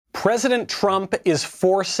President Trump is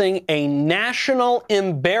forcing a national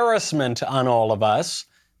embarrassment on all of us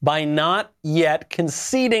by not yet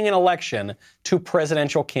conceding an election to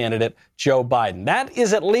presidential candidate Joe Biden. That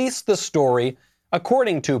is at least the story,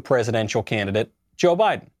 according to presidential candidate Joe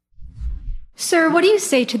Biden. Sir, what do you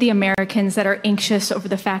say to the Americans that are anxious over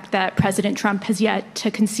the fact that President Trump has yet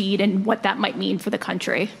to concede and what that might mean for the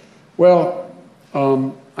country? Well,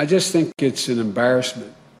 I just think it's an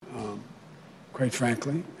embarrassment, quite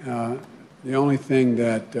frankly. The only thing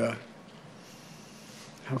that,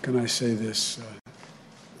 how can I say this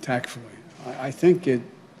tactfully? I think it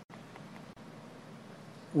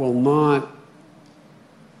will not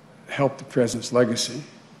help the president's legacy.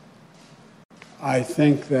 I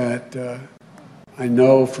think that I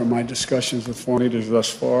know from my discussions with foreign leaders thus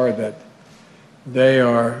far that they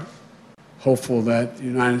are hopeful that the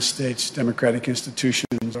United States democratic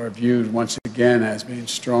institutions are viewed once again as being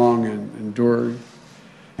strong and enduring.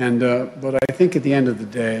 But I think at the end of the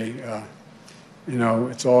day,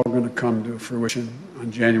 it's all going to come to fruition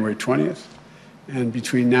on January 20th. And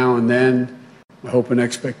between now and then, my hope and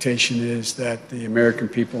expectation is that the American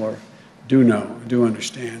people do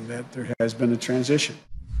understand that there has been a transition.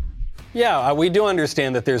 Yeah, we do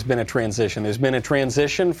understand that there's been a transition. There's been a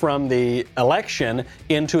transition from the election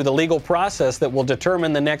into the legal process that will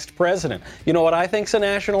determine the next president. You know what I think's a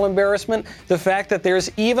national embarrassment? The fact that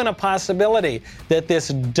there's even a possibility that this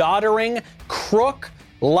doddering, crook,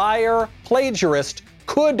 liar, plagiarist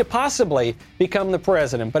could possibly become the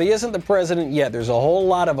president. But he isn't the president yet. There's a whole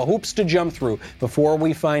lot of hoops to jump through before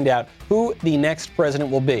we find out who the next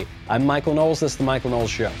president will be. I'm Michael Knowles. This is The Michael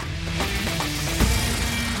Knowles Show.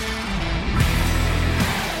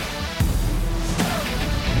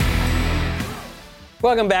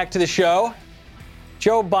 Welcome back to the show.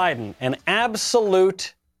 Joe Biden, an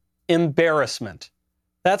absolute embarrassment.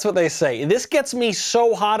 That's what they say. This gets me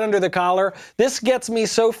so hot under the collar. This gets me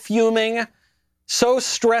so fuming, so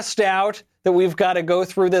stressed out that we've got to go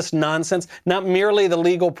through this nonsense, not merely the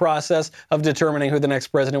legal process of determining who the next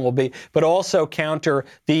president will be, but also counter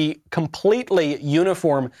the completely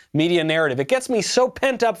uniform media narrative. It gets me so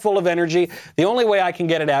pent up, full of energy. The only way I can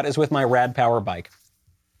get it out is with my Rad Power bike.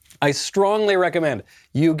 I strongly recommend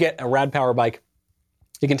you get a Rad Power bike.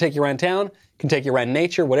 You can take you around town, you can take you around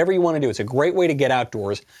nature, whatever you want to do. It's a great way to get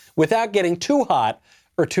outdoors without getting too hot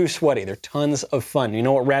or too sweaty. They're tons of fun. You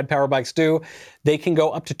know what Rad Power bikes do? They can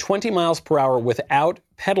go up to 20 miles per hour without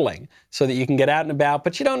pedaling so that you can get out and about,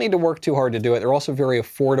 but you don't need to work too hard to do it. They're also very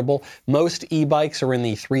affordable. Most e-bikes are in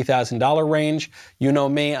the $3,000 range. You know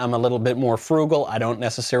me, I'm a little bit more frugal. I don't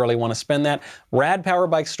necessarily want to spend that. Rad Power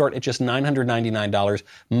bikes start at just $999.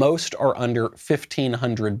 Most are under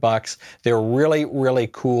 $1,500. They're really, really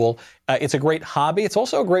cool. It's a great hobby. It's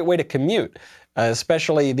also a great way to commute.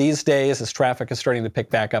 Especially these days as traffic is starting to pick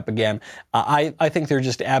back up again. I think they're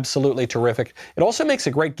just absolutely terrific. It also makes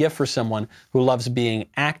a great gift for someone who loves being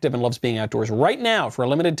active and loves being outdoors. Right now, for a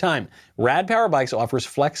limited time, Rad Power Bikes offers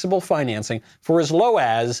flexible financing for as low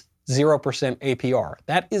as 0% APR.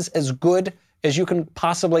 That is as good as you can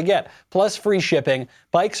possibly get, plus free shipping.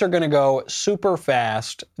 Bikes are going to go super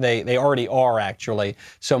fast. They already are, actually.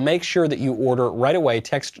 So make sure that you order right away.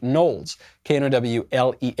 Text Knowles,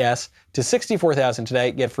 Knowles, to 64,000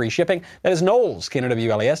 today. Get free shipping. That is Knowles,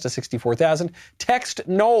 Knowles, to 64,000. Text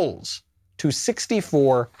Knowles to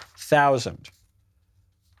 64,000.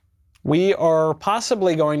 We are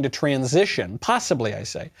possibly going to transition, possibly I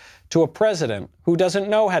say, to a president who doesn't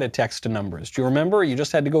know how to text to numbers. Do you remember? You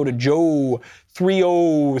just had to go to Joe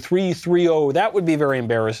 30330. That would be very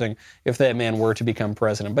embarrassing if that man were to become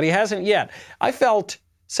president. But he hasn't yet. I felt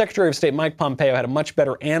Secretary of State Mike Pompeo had a much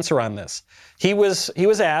better answer on this. He was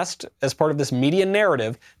asked, as part of this media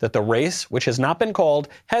narrative, that the race, which has not been called,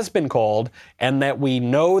 has been called, and that we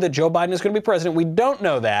know that Joe Biden is going to be president. We don't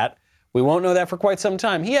know that. We won't know that for quite some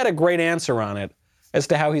time. He had a great answer on it as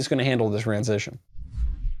to how he's going to handle this transition.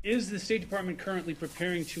 Is the State Department currently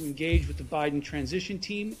preparing to engage with the Biden transition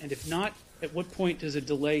team? And if not, at what point does a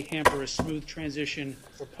delay hamper a smooth transition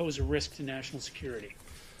or pose a risk to national security?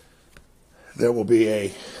 There will be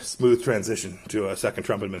a smooth transition to a second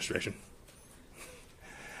Trump administration.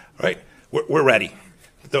 All right, we're ready.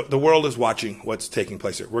 The world is watching what's taking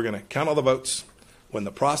place here. We're going to count all the votes. When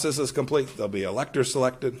the process is complete, there'll be electors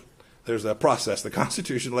selected. There's a process. The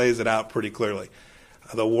Constitution lays it out pretty clearly.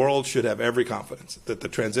 The world should have every confidence that the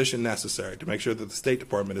transition necessary to make sure that the State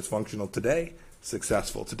Department is functional today,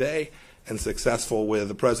 successful today, and successful with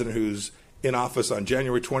the president who's in office on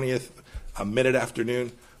January 20th, a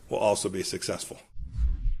mid-afternoon, will also be successful.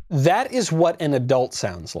 That is what an adult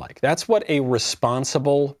sounds like. That's what a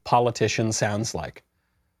responsible politician sounds like.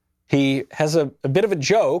 he has a bit of a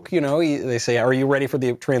joke. They say, are you ready for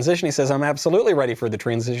the transition? He says, I'm absolutely ready for the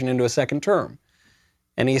transition into a second term.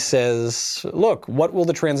 And he says, look, what will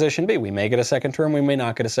the transition be? We may get a second term, we may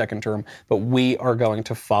not get a second term, but we are going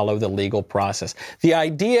to follow the legal process. The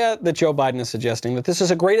idea that Joe Biden is suggesting that this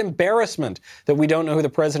is a great embarrassment that we don't know who the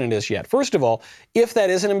president is yet. First of all, if that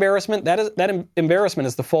is an embarrassment, that embarrassment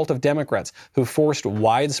is the fault of Democrats who forced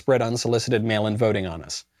widespread unsolicited mail-in voting on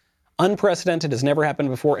us. Unprecedented, has never happened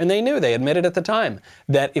before, and they admitted at the time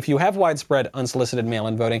that if you have widespread unsolicited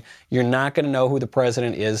mail-in voting, you're not going to know who the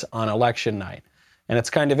president is on election night. And it's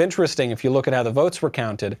kind of interesting, if you look at how the votes were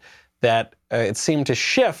counted, that it seemed to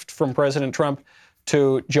shift from President Trump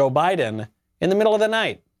to Joe Biden in the middle of the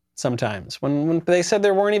night sometimes, when they said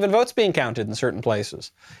there weren't even votes being counted in certain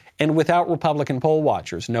places, and without Republican poll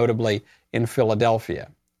watchers, notably in Philadelphia.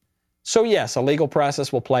 So yes, a legal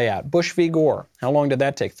process will play out. Bush v. Gore, how long did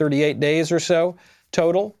that take? 38 days or so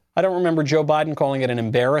total? I don't remember Joe Biden calling it an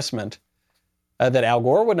embarrassment that Al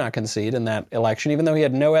Gore would not concede in that election, even though he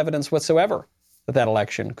had no evidence whatsoever that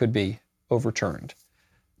election could be overturned.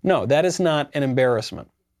 No, that is not an embarrassment.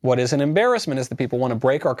 What is an embarrassment is that people want to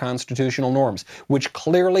break our constitutional norms, which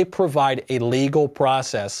clearly provide a legal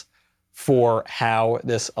process for how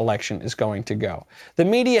this election is going to go. The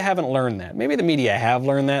media haven't learned that. Maybe the media have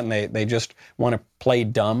learned that and they just want to play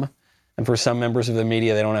dumb. And for some members of the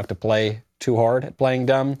media, they don't have to play too hard at playing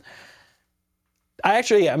dumb. A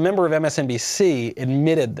member of MSNBC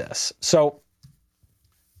admitted this. So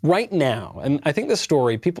right now, and I think this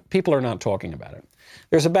story, people are not talking about it.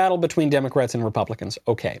 There's a battle between Democrats and Republicans.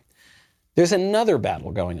 Okay. There's another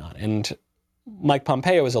battle going on, and Mike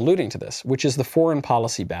Pompeo is alluding to this, which is the foreign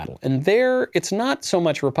policy battle. And there, it's not so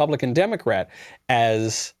much Republican-Democrat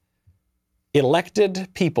as elected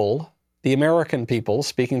people, the American people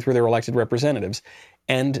speaking through their elected representatives,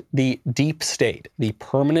 and the deep state, the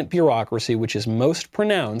permanent bureaucracy, which is most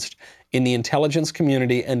pronounced in the intelligence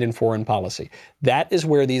community and in foreign policy. That is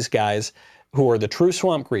where these guys, who are the true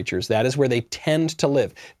swamp creatures, that is where they tend to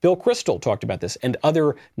live. Bill Kristol talked about this, and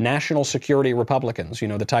other national security Republicans,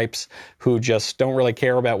 the types who just don't really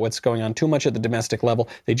care about what's going on too much at the domestic level.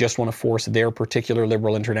 They just want to force their particular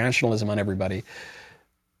liberal internationalism on everybody.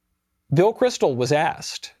 Bill Kristol was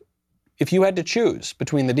asked, if you had to choose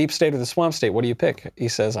between the deep state or the swamp state, what do you pick? He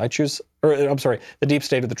says, the deep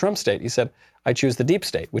state or the Trump state. He said, I choose the deep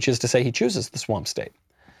state, which is to say he chooses the swamp state.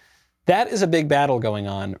 That is a big battle going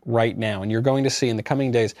on right now, and you're going to see in the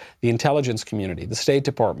coming days the intelligence community, the State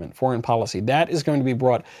Department, foreign policy. That is going to be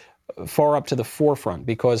brought far up to the forefront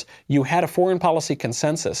because you had a foreign policy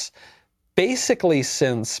consensus basically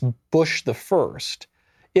since Bush the first,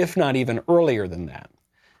 if not even earlier than that.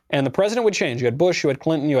 And the president would change. You had Bush, you had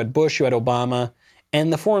Clinton, you had Bush, you had Obama,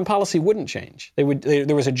 and the foreign policy wouldn't change. There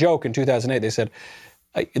was a joke in 2008. They said,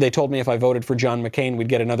 they told me if I voted for John McCain, we'd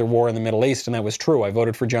get another war in the Middle East, and that was true. I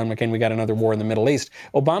voted for John McCain, we got another war in the Middle East.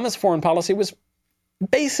 Obama's foreign policy was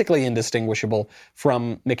basically indistinguishable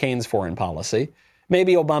from McCain's foreign policy.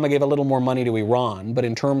 Maybe Obama gave a little more money to Iran, but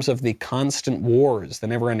in terms of the constant wars, the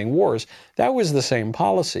never-ending wars, that was the same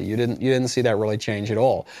policy. You didn't see that really change at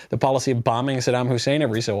all. The policy of bombing Saddam Hussein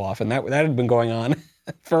every so often, that had been going on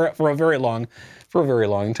for a very long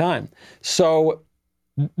time. So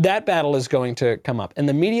that battle is going to come up. And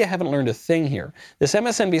the media haven't learned a thing here. This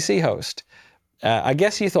MSNBC host, I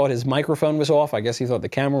guess he thought his microphone was off. I guess he thought the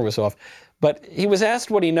camera was off. But he was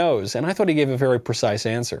asked what he knows, and I thought he gave a very precise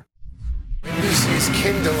answer. NBC's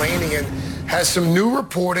Ken Delaney has some new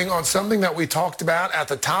reporting on something that we talked about at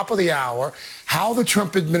the top of the hour, how the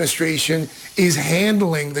Trump administration is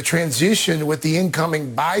handling the transition with the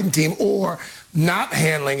incoming Biden team, or not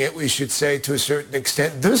handling it, we should say, to a certain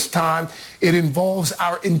extent. This time, it involves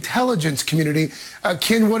our intelligence community.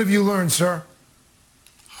 Ken, what have you learned, sir?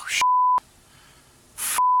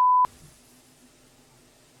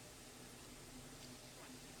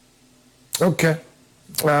 Okay.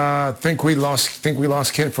 Think we lost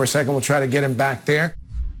Ken for a second. We'll try to get him back there.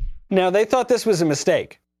 Now, they thought this was a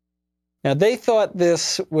mistake. That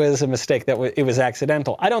it was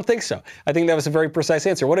accidental. I don't think so. I think that was a very precise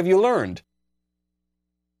answer. What have you learned?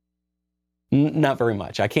 Not very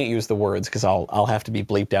much. I can't use the words because I'll have to be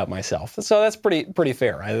bleeped out myself. So that's pretty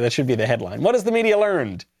fair. That should be the headline. What has the media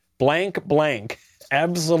learned? Blank, blank.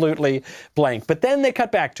 Absolutely blank. But then they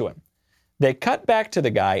cut back to him. They cut back to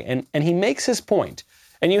the guy, and he makes his point.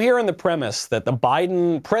 And you hear in the premise that the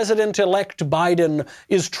President-elect Biden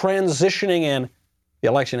is transitioning in. The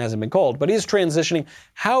election hasn't been called, but he's transitioning.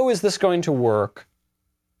 How is this going to work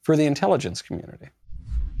for the intelligence community?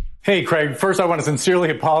 Hey, Craig. First, I want to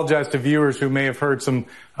sincerely apologize to viewers who may have heard some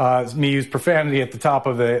me use profanity at the top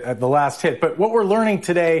of the last hit. But what we're learning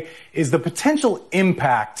today is the potential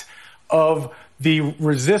impact of the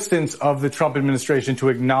resistance of the Trump administration to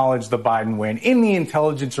acknowledge the Biden win in the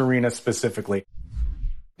intelligence arena specifically.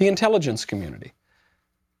 The intelligence community.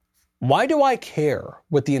 Why do I care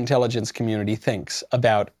what the intelligence community thinks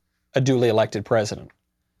about a duly elected president?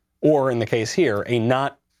 Or in the case here, a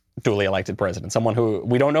not duly elected president, someone who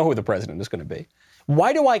we don't know who the president is going to be.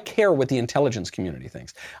 Why do I care what the intelligence community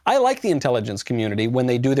thinks? I like the intelligence community when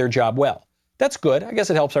they do their job well. That's good. I guess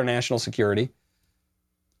it helps our national security.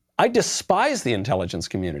 I despise the intelligence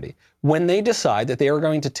community when they decide that they are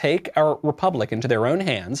going to take our republic into their own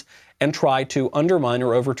hands and try to undermine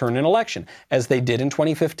or overturn an election, as they did in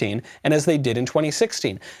 2015 and as they did in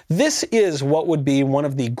 2016. This is what would be one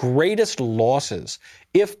of the greatest losses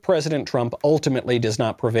if President Trump ultimately does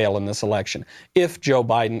not prevail in this election, if Joe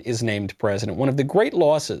Biden is named president. One of the great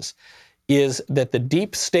losses is that the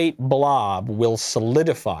deep state blob will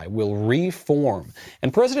solidify, will reform.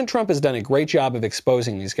 And President Trump has done a great job of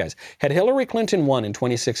exposing these guys. Had Hillary Clinton won in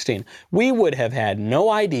 2016, we would have had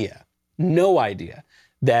no idea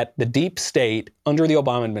that the deep state under the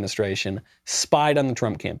Obama administration spied on the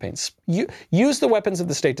Trump campaign, used the weapons of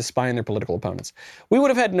the state to spy on their political opponents. We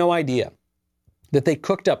would have had no idea that they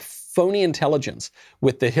cooked up phony intelligence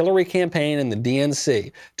with the Hillary campaign and the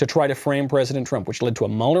DNC to try to frame President Trump, which led to a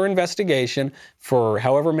Mueller investigation for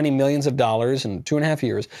however many millions of dollars in 2.5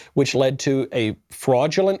 years, which led to a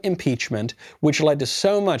fraudulent impeachment, which led to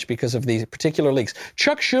so much because of these particular leaks.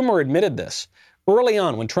 Chuck Schumer admitted this. Early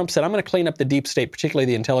on, when Trump said, I'm going to clean up the deep state, particularly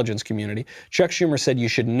the intelligence community, Chuck Schumer said you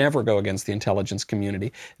should never go against the intelligence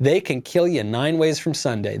community. They can kill you 9 ways from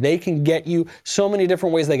Sunday. They can get you so many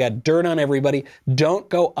different ways. They got dirt on everybody. Don't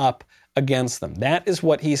go up against them. That is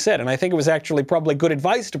what he said. And I think it was actually probably good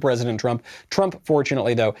advice to President Trump. Trump,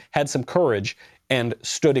 fortunately, though, had some courage and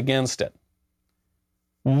stood against it.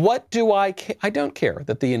 What do I care? I don't care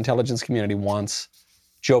that the intelligence community wants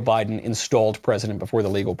Joe Biden installed president before the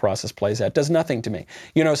legal process plays out. It does nothing to me.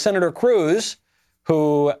 You know, Senator Cruz,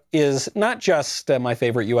 who is not just my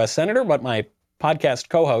favorite U.S. senator, but my podcast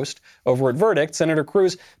co-host over at Verdict, Senator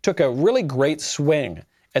Cruz took a really great swing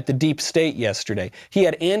at the deep state yesterday. He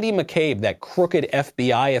had Andy McCabe, that crooked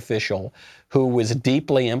FBI official who was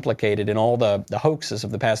deeply implicated in all the hoaxes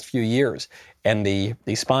of the past few years and the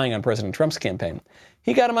spying on President Trump's campaign.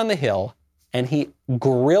 He got him on the Hill, and he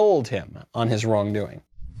grilled him on his wrongdoing.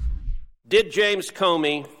 Did James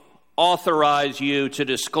Comey authorize you to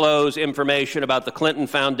disclose information about the Clinton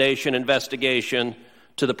Foundation investigation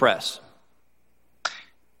to the press?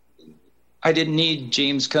 I didn't need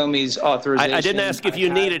James Comey's authorization. I didn't ask if you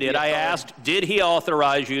needed it. I asked, did he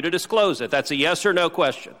authorize you to disclose it? That's a yes or no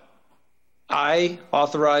question. I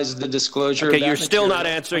authorized the disclosure. Okay, you're still not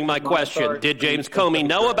answering my question. Did James Comey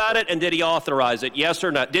know about it, and did he authorize it? Yes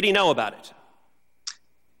or no? Did he know about it?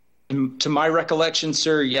 To my recollection,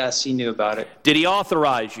 sir, yes, he knew about it. Did he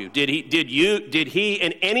authorize you? Did he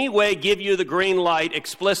in any way give you the green light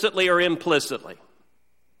explicitly or implicitly?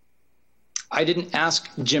 I didn't ask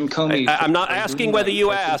Jim Comey. I'm not asking whether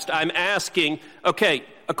you asked. I'm asking, okay,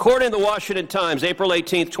 according to the Washington Times, April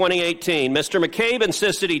 18th, 2018, Mr. McCabe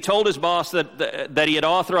insisted he told his boss that he had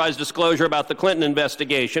authorized disclosure about the Clinton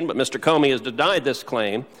investigation, but Mr. Comey has denied this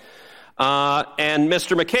claim. And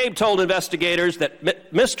Mr. McCabe told investigators that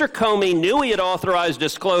Mr. Comey knew he had authorized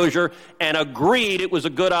disclosure and agreed it was a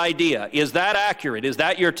good idea. Is that accurate? Is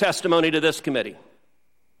that your testimony to this committee?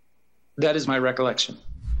 That is my recollection.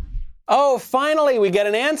 Oh, finally, we get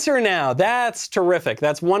an answer now. That's terrific.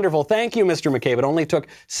 That's wonderful. Thank you, Mr. McCabe. It only took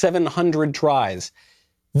 700 tries.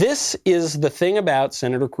 This is the thing about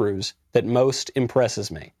Senator Cruz that most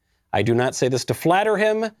impresses me. I do not say this to flatter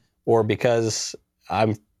him or because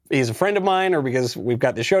he's a friend of mine or because we've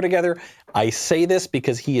got the show together. I say this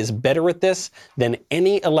because he is better at this than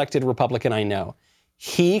any elected Republican I know.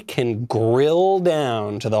 He can grill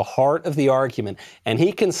down to the heart of the argument, and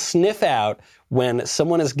he can sniff out when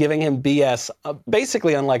someone is giving him BS,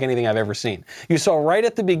 basically unlike anything I've ever seen. You saw right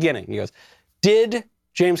at the beginning, he goes, did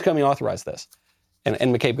James Comey authorize this? And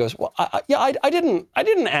McCabe goes, well, I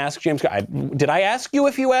didn't ask James Comey. Did I ask you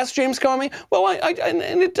if you asked James Comey? Well, and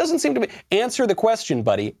it doesn't seem to be. Answer the question,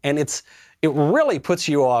 buddy. And it really puts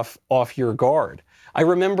you off your guard. I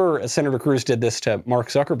remember Senator Cruz did this to Mark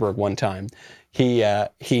Zuckerberg one time. He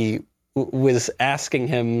was asking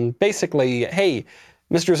him basically, hey,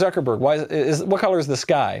 Mr. Zuckerberg, what color is the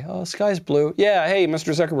sky? Oh, the sky's blue. Yeah, hey,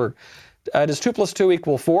 Mr. Zuckerberg. Does 2 +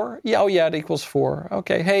 2 = 4? Yeah, oh yeah, it equals 4.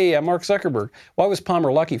 Okay, hey, Mark Zuckerberg, why was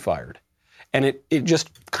Palmer Luckey fired? And it just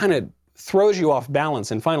kind of throws you off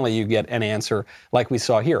balance, and finally you get an answer like we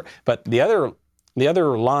saw here. But the other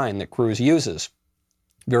line that Cruz uses,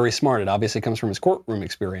 very smart, it obviously comes from his courtroom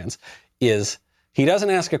experience, is he doesn't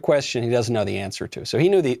ask a question he doesn't know the answer to. So he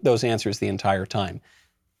knew those answers the entire time.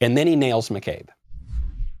 And then he nails McCabe.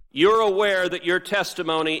 You're aware that your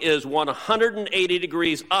testimony is 180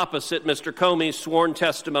 degrees opposite Mr. Comey's sworn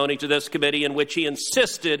testimony to this committee, in which he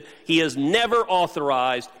insisted he has never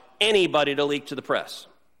authorized anybody to leak to the press.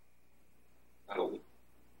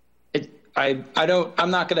 I'm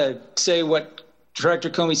not going to say what Director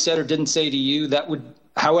Comey said or didn't say to you.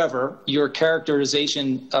 However, your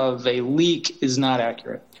characterization of a leak is not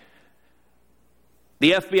accurate.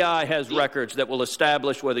 The FBI has records that will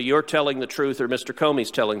establish whether you're telling the truth or Mr. Comey's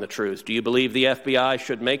telling the truth. Do you believe the FBI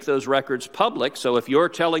should make those records public so if you're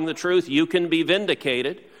telling the truth, you can be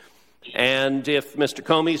vindicated, and if Mr.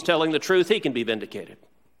 Comey's telling the truth, he can be vindicated?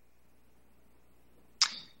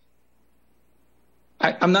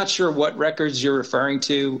 I'm not sure what records you're referring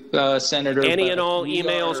to, Senator. Any and all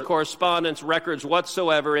emails, correspondence, records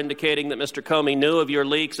whatsoever indicating that Mr. Comey knew of your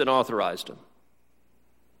leaks and authorized them.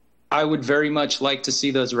 I would very much like to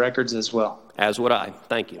see those records as well. As would I.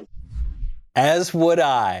 Thank you. As would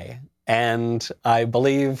I. And I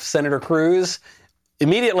believe Senator Cruz,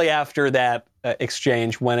 immediately after that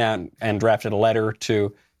exchange, went out and drafted a letter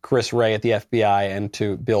to Chris Wray at the FBI and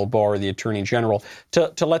to Bill Barr, the Attorney General,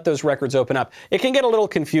 to let those records open up. It can get a little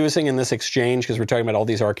confusing in this exchange because we're talking about all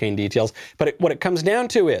these arcane details. But what it comes down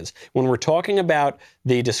to is when we're talking about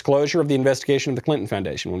the disclosure of the investigation of the Clinton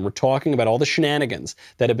Foundation, when we're talking about all the shenanigans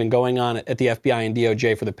that have been going on at the FBI and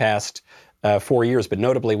DOJ for the past 4 years, but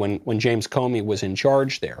notably when James Comey was in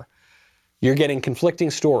charge there, you're getting conflicting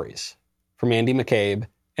stories from Andy McCabe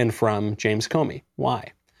and from James Comey.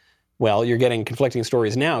 Why? Well, you're getting conflicting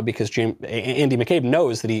stories now because Andy McCabe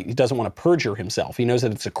knows that he doesn't want to perjure himself. He knows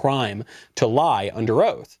that it's a crime to lie under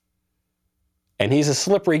oath. And he's a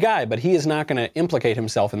slippery guy, but he is not going to implicate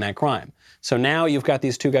himself in that crime. So now you've got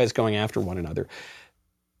these two guys going after one another.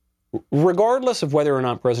 Regardless of whether or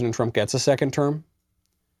not President Trump gets a second term,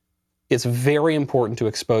 it's very important to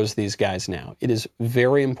expose these guys now. It is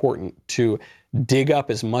very important to dig up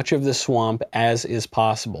as much of the swamp as is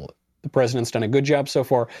possible. The president's done a good job so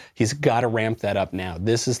far. He's got to ramp that up now.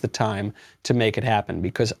 This is the time to make it happen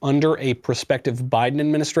because under a prospective Biden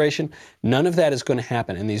administration, none of that is going to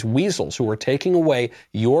happen. And these weasels who are taking away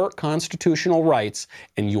your constitutional rights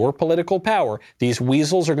and your political power, these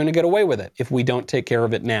weasels are going to get away with it if we don't take care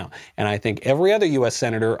of it now. And I think every other U.S.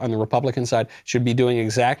 senator on the Republican side should be doing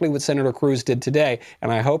exactly what Senator Cruz did today.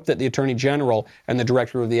 And I hope that the Attorney General and the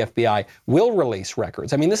Director of the FBI will release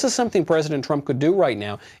records. I mean, this is something President Trump could do right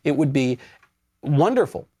now. It would be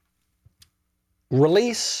wonderful.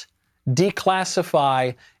 Release,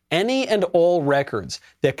 declassify any and all records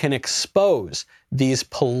that can expose these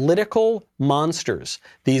political monsters,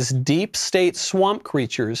 these deep state swamp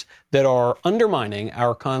creatures that are undermining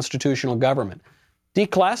our constitutional government.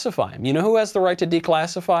 Declassify them. You know who has the right to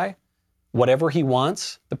declassify whatever he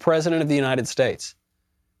wants? The President of the United States.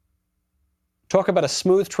 Talk about a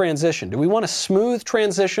smooth transition. Do we want a smooth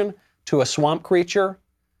transition to a swamp creature?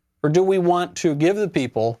 Or do we want to give the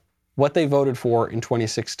people what they voted for in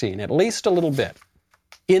 2016, at least a little bit,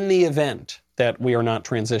 in the event that we are not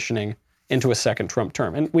transitioning into a second Trump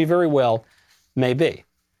term? And we very well may be.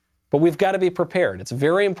 But we've got to be prepared. It's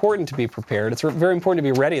very important to be prepared. It's very important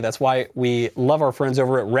to be ready. That's why we love our friends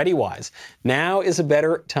over at ReadyWise. Now is a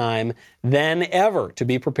better time than ever to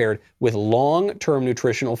be prepared with long-term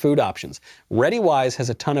nutritional food options. ReadyWise has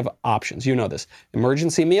a ton of options. You know this.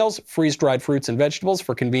 Emergency meals, freeze-dried fruits and vegetables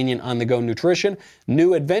for convenient on-the-go nutrition,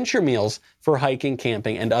 new adventure meals for hiking,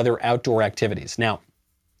 camping, and other outdoor activities. Now,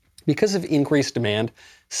 because of increased demand,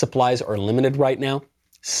 supplies are limited right now.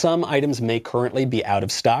 Some items may currently be out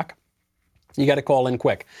of stock. You got to call in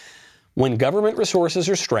quick. When government resources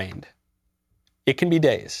are strained, it can be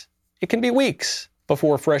days, it can be weeks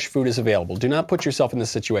before fresh food is available. Do not put yourself in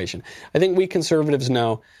this situation. I think we conservatives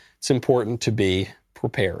know it's important to be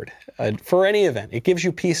prepared for any event. It gives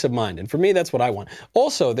you peace of mind. And for me, that's what I want.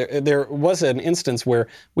 Also, there was an instance where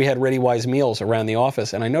we had ReadyWise meals around the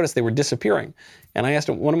office, and I noticed they were disappearing. And I asked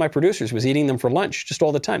him, one of my producers was eating them for lunch just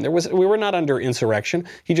all the time. We were not under insurrection.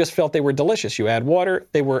 He just felt they were delicious. You add water,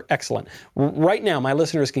 they were excellent. Right now, my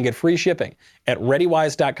listeners can get free shipping at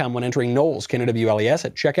ReadyWise.com when entering Knowles, KNWLES,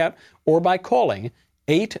 at checkout, or by calling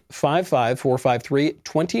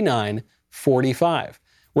 855-453-2945.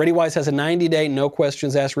 ReadyWise has a 90-day,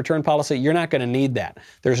 no-questions-asked return policy. You're not going to need that.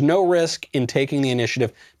 There's no risk in taking the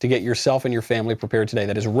initiative to get yourself and your family prepared today.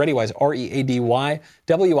 That is ReadyWise,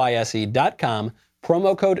 ReadyWise.com,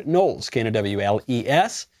 promo code Knowles,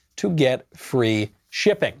 KNWLES, to get free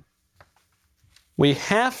shipping. We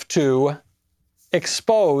have to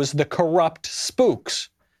expose the corrupt spooks.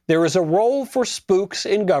 There is a role for spooks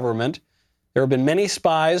in government. There have been many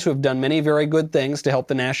spies who have done many very good things to help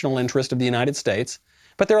the national interest of the United States,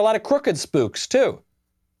 but there are a lot of crooked spooks too,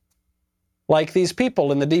 like these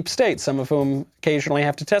people in the deep state, some of whom occasionally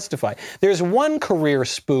have to testify. There's one career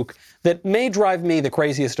spook that may drive me the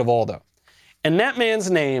craziest of all, though, and that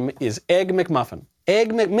man's name is Egg McMuffin.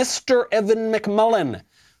 Mr. Evan McMullin,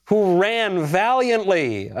 who ran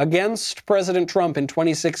valiantly against President Trump in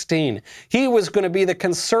 2016. He was going to be the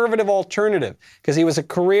conservative alternative because he was a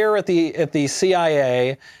career at the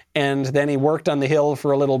CIA, and then he worked on the Hill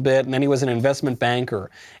for a little bit, and then he was an investment banker.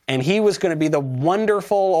 And he was going to be the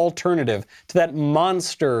wonderful alternative to that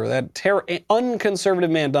monster, that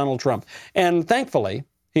unconservative man, Donald Trump. And thankfully,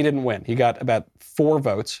 he didn't win. He got about 4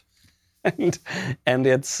 votes. And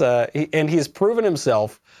he's proven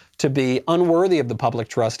himself to be unworthy of the public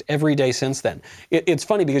trust every day since then. It's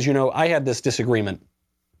funny because, I had this disagreement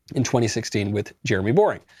in 2016 with Jeremy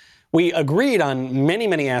Boring. We agreed on many,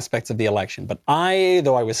 many aspects of the election, but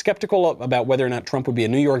though I was skeptical about whether or not Trump would be a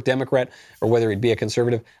New York Democrat or whether he'd be a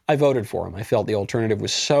conservative, I voted for him. I felt the alternative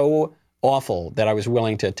was so awful that I was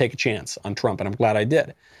willing to take a chance on Trump, and I'm glad I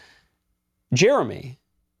did. Jeremy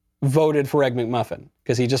voted for Egg McMuffin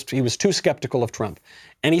because he was too skeptical of Trump.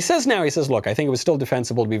 And he says, look, I think it was still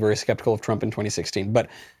defensible to be very skeptical of Trump in 2016, but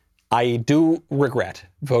I do regret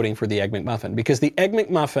voting for the Egg McMuffin because the Egg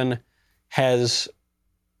McMuffin has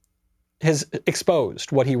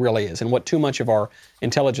exposed what he really is and what too much of our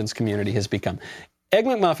intelligence community has become. Egg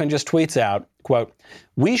McMuffin just tweets out, quote,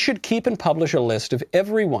 "We should keep and publish a list of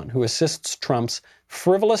everyone who assists Trump's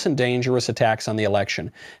frivolous and dangerous attacks on the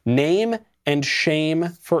election. Name and shame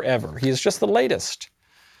forever." He is just the latest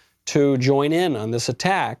to join in on this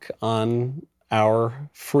attack on our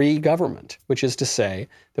free government, which is to say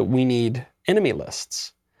that we need enemy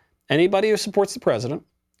lists. Anybody who supports the president,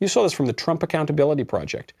 you saw this from the Trump Accountability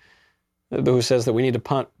Project, who says that we need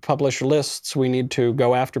to publish lists, we need to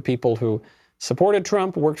go after people who supported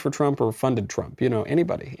Trump, worked for Trump, or funded Trump.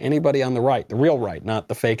 Anybody on the right, the real right, not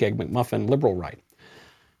the fake Egg McMuffin liberal right.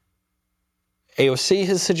 AOC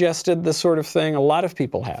has suggested this sort of thing. A lot of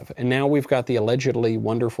people have. And now we've got the allegedly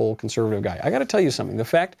wonderful conservative guy. I got to tell you something. The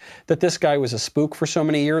fact that this guy was a spook for so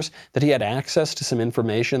many years, that he had access to some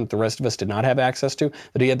information that the rest of us did not have access to,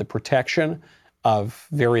 that he had the protection of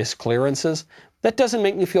various clearances, that doesn't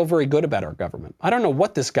make me feel very good about our government. I don't know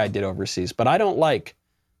what this guy did overseas, but I don't like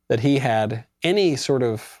that he had any sort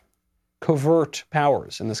of covert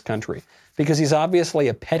powers in this country, because he's obviously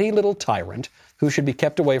a petty little tyrant who should be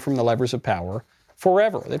kept away from the levers of power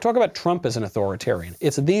forever. They talk about Trump as an authoritarian.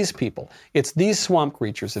 It's these people. It's these swamp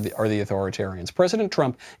creatures that are the authoritarians. President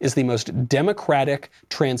Trump is the most democratic,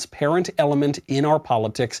 transparent element in our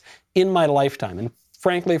politics in my lifetime, and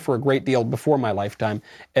frankly, for a great deal before my lifetime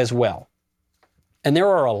as well. And there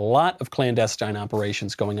are a lot of clandestine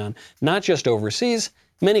operations going on, not just overseas,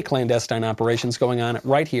 many clandestine operations going on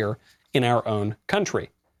right here in our own country.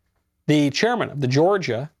 The chairman of the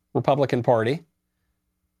Georgia Republican Party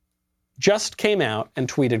just came out and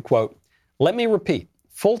tweeted, quote, "Let me repeat,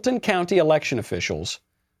 Fulton County election officials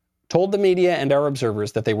told the media and our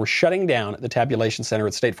observers that they were shutting down the tabulation center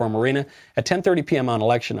at State Farm Arena at 10:30 p.m. on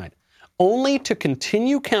election night, only to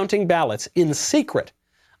continue counting ballots in secret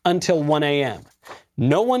until 1 a.m.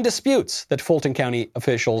 No one disputes that Fulton County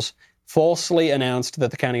officials falsely announced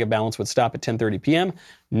that the counting of ballots would stop at 10:30 p.m.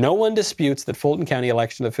 No one disputes that Fulton County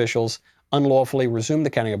election officials unlawfully resumed the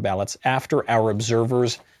counting of ballots after our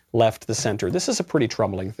observers left the center." This is a pretty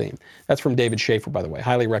troubling theme. That's from David Schaefer, by the way.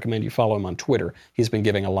 Highly recommend you follow him on Twitter. He's been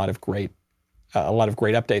giving a lot of great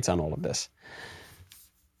updates on all of this.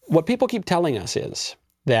 What people keep telling us is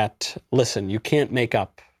that, listen, you can't make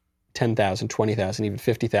up 10,000, 20,000, even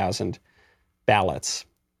 50,000 ballots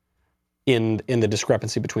in the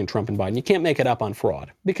discrepancy between Trump and Biden. You can't make it up on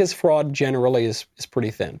fraud because fraud generally is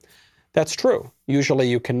pretty thin. That's true. Usually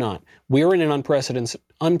you cannot. We're in an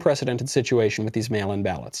unprecedented situation with these mail-in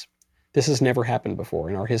ballots. This has never happened before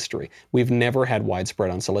in our history. We've never had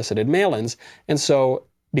widespread unsolicited mail-ins. And so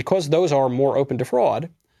because those are more open to fraud,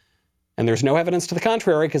 and there's no evidence to the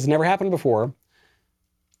contrary because it's never happened before,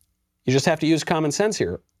 you just have to use common sense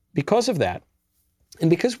here. Because of that, and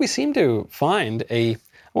because we seem to find I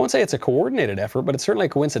won't say it's a coordinated effort, but it's certainly a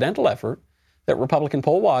coincidental effort that Republican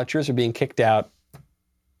poll watchers are being kicked out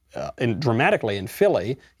dramatically in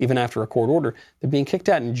Philly, even after a court order. They're being kicked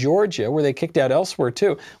out in Georgia, where they kicked out elsewhere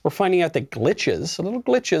too. We're finding out that little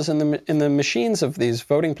glitches in the machines of these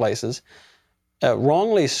voting places,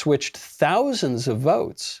 wrongly switched thousands of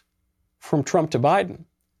votes from Trump to Biden.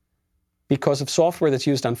 because of software that's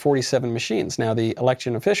used on 47 machines. Now, the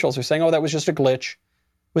election officials are saying, oh, that was just a glitch.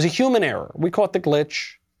 It was a human error. We caught the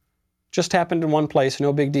glitch. Just happened in one place,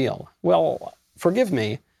 no big deal. Well, forgive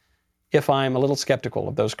me if I'm a little skeptical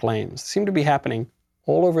of those claims. They seem to be happening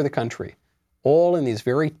all over the country, all in these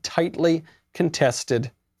very tightly contested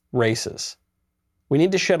races. We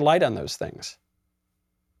need to shed light on those things.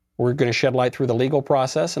 We're going to shed light through the legal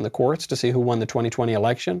process and the courts to see who won the 2020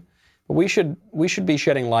 election. But we should be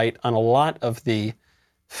shedding light on a lot of the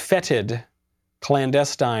fetid,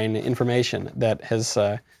 clandestine information that has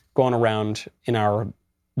gone around in our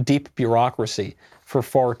deep bureaucracy for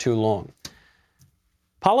far too long.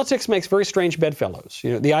 Politics makes very strange bedfellows.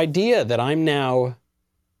 You know, the idea that I'm now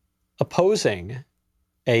opposing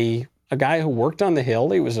a guy who worked on the Hill.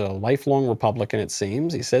 He was a lifelong Republican, it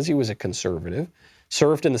seems. He says he was a conservative,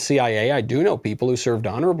 served in the CIA. I do know people who served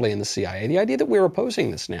honorably in the CIA. The idea that we're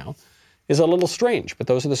opposing this now is a little strange, but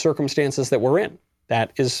those are the circumstances that we're in.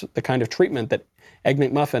 That is the kind of treatment that Egg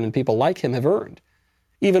McMuffin and people like him have earned.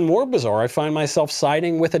 Even more bizarre, I find myself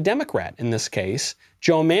siding with a Democrat in this case,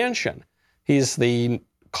 Joe Manchin. He's the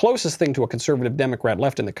closest thing to a conservative Democrat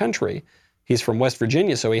left in the country. He's from West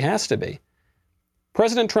Virginia, so he has to be.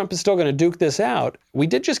 President Trump is still going to duke this out. We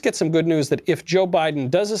did just get some good news that if Joe Biden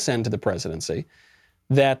does ascend to the presidency,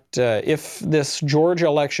 that if this Georgia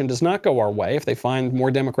election does not go our way, if they find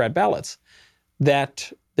more Democrat ballots,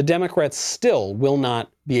 that the Democrats still will not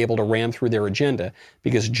be able to ram through their agenda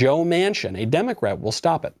because Joe Manchin, a Democrat, will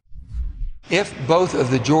stop it. If both of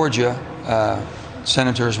the Georgia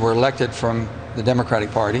senators were elected from the Democratic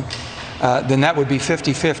Party, then that would be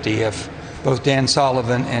 50-50 if both Dan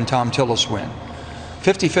Sullivan and Tom Tillis win.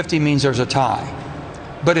 50-50 means there's a tie.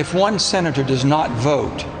 But if one senator does not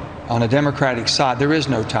vote on a Democratic side, there is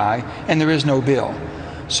no tie and there is no bill.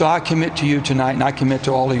 So I commit to you tonight, and I commit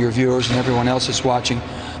to all of your viewers and everyone else that's watching,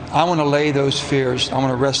 I want to lay those fears, I want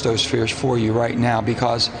to rest those fears for you right now,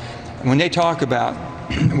 because when they talk about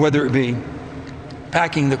whether it be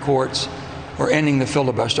packing the courts or ending the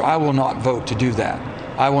filibuster, I will not vote to do that.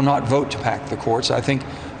 I will not vote to pack the courts, and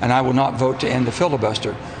I will not vote to end the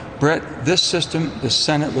filibuster. Brett, this system, the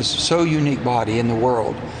Senate, was so unique body in the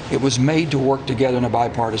world. It was made to work together in a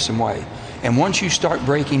bipartisan way. And once you start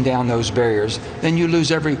breaking down those barriers, then you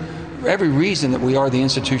lose every reason that we are the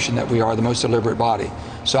institution that we are, the most deliberate body.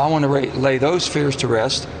 So I want to lay those fears to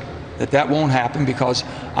rest, that won't happen, because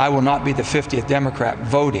I will not be the 50th Democrat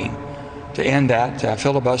voting to end that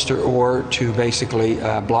filibuster or to basically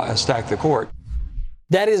stack the court.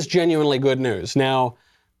 That is genuinely good news. Now,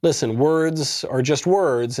 listen, words are just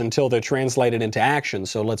words until they're translated into action.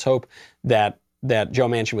 So let's hope that Joe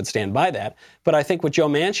Manchin would stand by that. But I think what Joe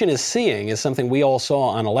Manchin is seeing is something we all saw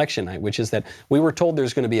on election night, which is that we were told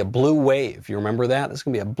there's going to be a blue wave. You remember that? There's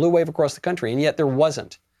going to be a blue wave across the country, and yet there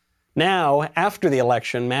wasn't. Now, after the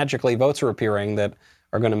election, magically votes are appearing that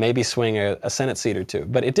are going to maybe swing a Senate seat or two.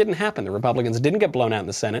 But it didn't happen. The Republicans didn't get blown out in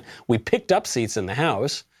the Senate. We picked up seats in the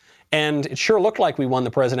House. And it sure looked like we won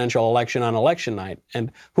the presidential election on election night. And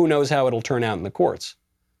who knows how it'll turn out in the courts.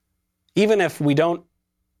 Even if we don't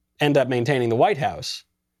end up maintaining the White House,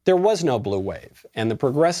 there was no blue wave. And the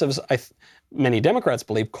progressives, many Democrats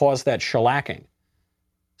believe, caused that shellacking.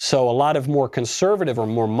 So a lot of more conservative or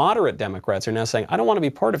more moderate Democrats are now saying, I don't want to be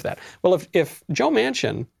part of that. Well, if Joe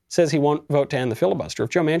Manchin says he won't vote to end the filibuster, if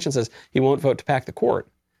Joe Manchin says he won't vote to pack the court,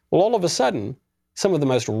 well, all of a sudden, some of the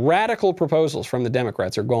most radical proposals from the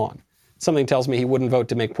Democrats are gone. Something tells me he wouldn't vote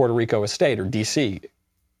to make Puerto Rico a state, or D.C.,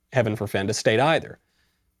 heaven forfend, a state either.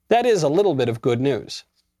 That is a little bit of good news.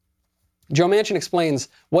 Joe Manchin explains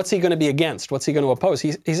what's he going to be against, what's he going to oppose.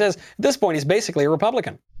 He says at this point he's basically a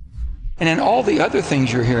Republican. And then all the other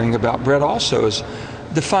things you're hearing about, Brett, also is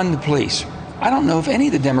defund the police. I don't know of any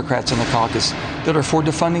of the Democrats in the caucus that are for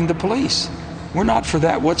defunding the police. We're not for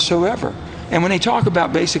that whatsoever. And when they talk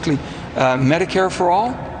about basically Medicare for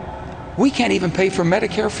all, we can't even pay for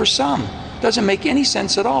Medicare for some. Doesn't make any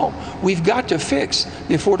sense at all. We've got to fix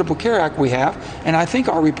the Affordable Care Act we have, and I think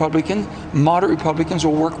our moderate Republicans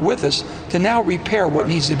will work with us to now repair what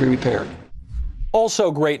needs to be repaired.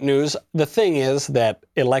 Also great news, the thing is that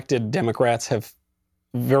elected Democrats have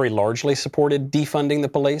very largely supported defunding the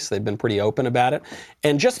police. They've been pretty open about it.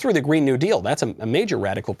 And just through the Green New Deal, that's a major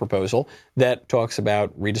radical proposal that talks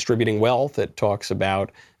about redistributing wealth. It talks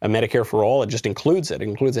about a Medicare for all. It just includes it. It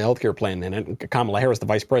includes a health care plan in it. Kamala Harris, the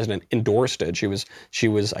vice president, endorsed it. She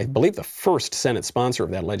was, I believe, the first Senate sponsor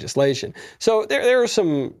of that legislation. So there are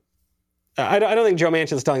some... I don't think Joe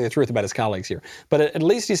Manchin is telling the truth about his colleagues here, but at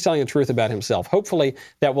least he's telling the truth about himself. Hopefully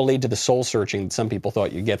that will lead to the soul searching that some people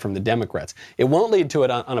thought you'd get from the Democrats. It won't lead to it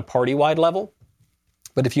on a party-wide level,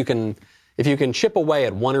 but if you can if you can chip away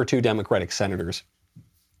at 1 or 2 Democratic senators,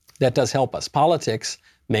 that does help us. Politics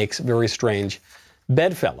makes very strange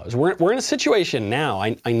bedfellows. We're in a situation now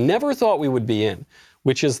I never thought we would be in,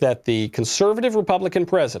 which is that the conservative Republican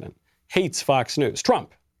president hates Fox News.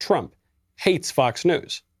 Trump hates Fox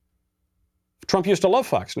News. Trump used to love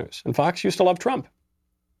Fox News, and Fox used to love Trump.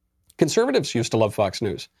 Conservatives used to love Fox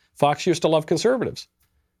News. Fox used to love conservatives.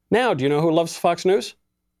 Now, do you know who loves Fox News?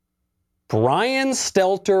 Brian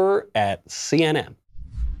Stelter at CNN.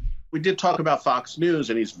 We did talk about Fox News,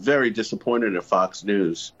 and he's very disappointed at Fox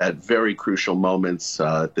News at very crucial moments.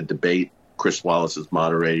 The debate Chris Wallace's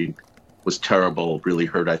moderating was terrible, really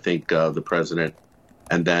hurt, I think, the president.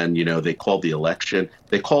 And then, they called the election.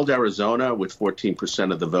 They called Arizona with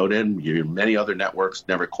 14% of the vote in. Many other networks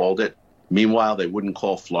never called it. Meanwhile, they wouldn't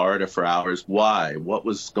call Florida for hours. Why? What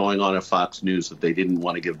was going on at Fox News that they didn't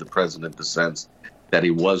want to give the president the sense that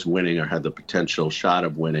he was winning or had the potential shot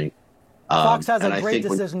of winning? Fox has a great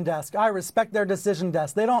decision desk. I respect their decision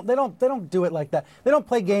desk. They don't do it like that. They don't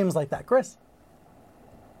play games like that, Chris.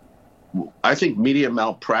 I think media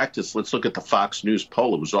malpractice. Let's look at the Fox News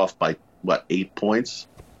poll. It was off by 8 points.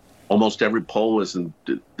 Almost every poll was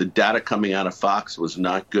the data coming out of Fox was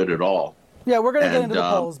not good at all. Yeah, we're going to get into the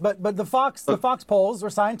polls, but the Fox polls were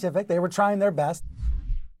scientific. They were trying their best.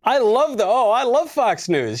 I love Fox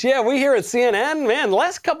News. Yeah, we here at CNN, man, the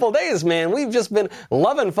last couple of days, man, we've just been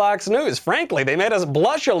loving Fox News. Frankly, they made us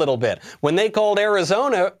blush a little bit when they called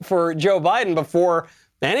Arizona for Joe Biden before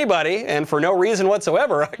anybody and for no reason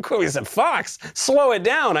whatsoever. We said, Fox, slow it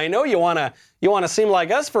down. I know you want to seem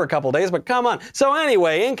like us for a couple of days, but come on. So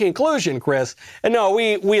anyway, in conclusion, Chris, and no,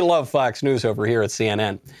 we love Fox News over here at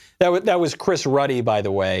CNN. That was Chris Ruddy, by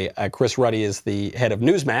the way. Chris Ruddy is the head of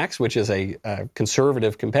Newsmax, which is a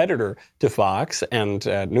conservative competitor to Fox, and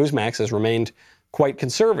Newsmax has remained quite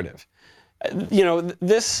conservative.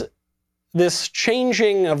 This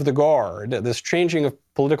changing of the guard, this changing of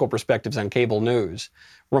political perspectives on cable news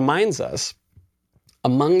reminds us,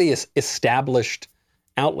 among the established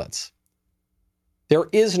outlets, there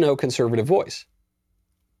is no conservative voice.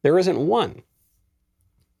 There isn't one.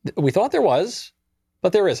 We thought there was,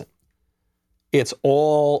 but there isn't. It's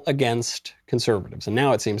all against conservatives. And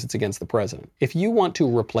now it seems it's against the president. If you want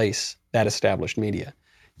to replace that established media,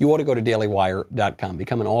 you ought to go to dailywire.com,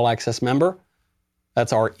 become an all-access member.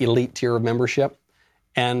 That's our elite tier of membership,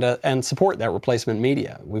 and support that replacement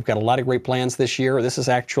media. We've got a lot of great plans this year. This is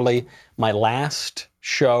actually my last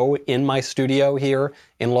show in my studio here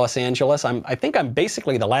in Los Angeles. I think I'm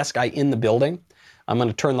basically the last guy in the building. I'm going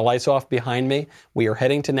to turn the lights off behind me. We are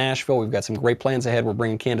heading to Nashville. We've got some great plans ahead. We're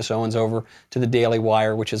bringing Candace Owens over to the Daily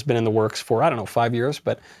Wire, which has been in the works for, 5 years,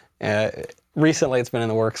 but recently it's been in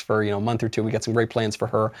the works for a month or two. We got some great plans for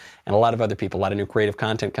her and a lot of other people, a lot of new creative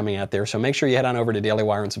content coming out there. So make sure you head on over to Daily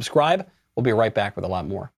Wire and subscribe. We'll be right back with a lot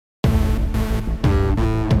more.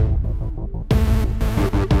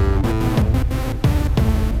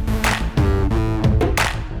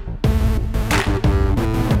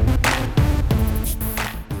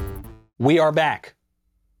 We are back.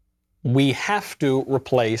 We have to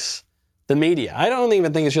replace the media. I don't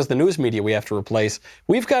even think it's just the news media we have to replace.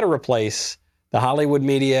 We've got to replace the Hollywood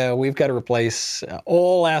media. We've got to replace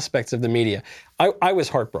all aspects of the media. I was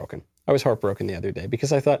heartbroken. I was heartbroken the other day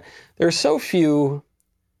because I thought there are so few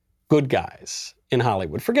good guys in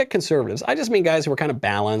Hollywood. Forget conservatives. I just mean guys who are kind of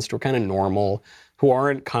balanced, who are kind of normal, who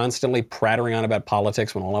aren't constantly prattling on about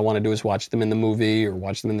politics when all I want to do is watch them in the movie or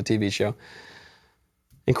watch them in the TV show.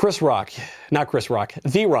 And The Rock,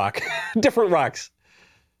 different Rocks.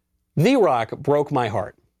 The Rock broke my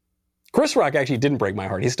heart. Chris Rock actually didn't break my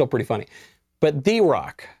heart. He's still pretty funny. But The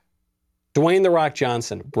Rock, Dwayne The Rock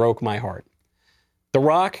Johnson, broke my heart. The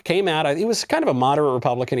Rock came out, he was kind of a moderate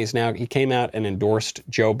Republican. He came out and endorsed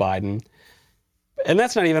Joe Biden. And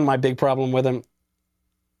that's not even my big problem with him.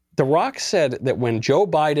 The Rock said that when Joe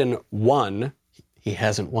Biden won, he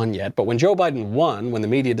hasn't won yet, but when Joe Biden won, when the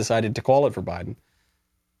media decided to call it for Biden,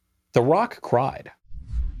 The Rock cried.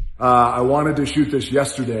 I wanted to shoot this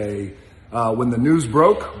yesterday when the news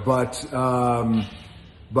broke, but I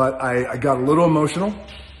got a little emotional.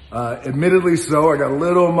 Admittedly so, I got a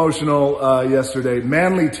little emotional yesterday.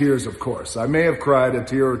 Manly tears, of course. I may have cried a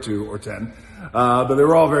tear or two or 10, but they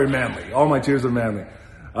were all very manly. All my tears are manly.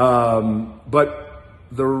 But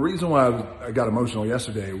the reason why I got emotional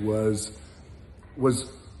yesterday was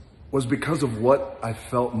because of what I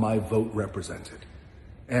felt my vote represented.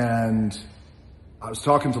 And I was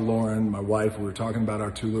talking to Lauren, my wife, we were talking about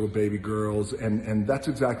our 2 little baby girls, and that's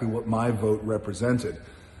exactly what my vote represented.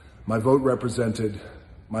 My vote represented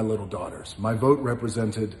my little daughters. My vote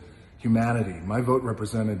represented humanity. My vote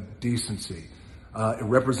represented decency. It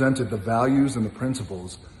represented the values and the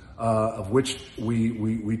principles of which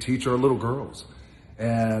we teach our little girls.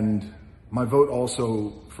 And my vote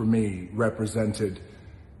also, for me, represented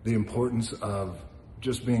the importance of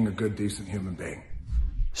just being a good, decent human being.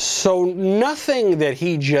 So nothing that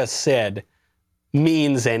he just said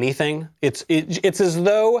means anything. It's as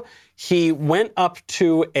though he went up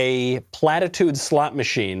to a platitude slot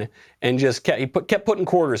machine and just kept putting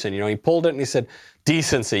quarters in. You know, he pulled it and he said,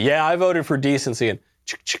 "Decency. Yeah, I voted for decency." And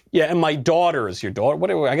yeah, and my daughter's your daughter.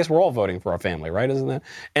 Whatever. I guess we're all voting for our family, right? Isn't that?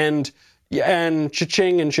 And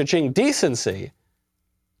cha-ching, decency.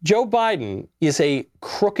 Joe Biden is a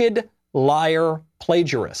crooked liar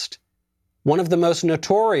plagiarist, one of the most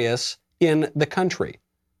notorious in the country.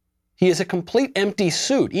 He is a complete empty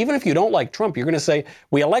suit. Even if you don't like Trump, you're going to say,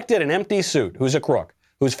 we elected an empty suit who's a crook,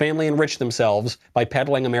 whose family enriched themselves by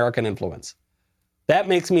peddling American influence. That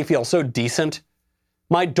makes me feel so decent.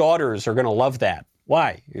 My daughters are going to love that.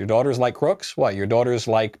 Why? Your daughters like crooks? Why? Your daughters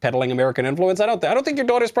like peddling American influence? I don't think your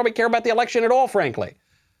daughters probably care about the election at all, frankly.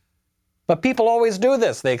 But people always do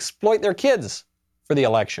this. They exploit their kids for the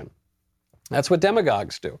election. That's what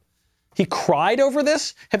demagogues do. He cried over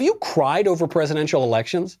this? Have you cried over presidential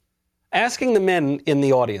elections? Asking the men in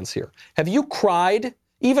the audience here, have you cried?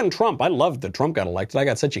 Even Trump. I loved that Trump got elected. I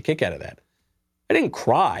got such a kick out of that. I didn't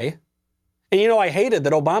cry. And you know, I hated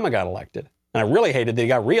that Obama got elected. And I really hated that he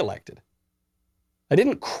got reelected. I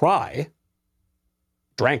didn't cry.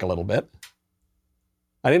 Drank a little bit.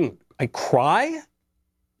 I cry?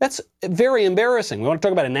 That's very embarrassing. We want to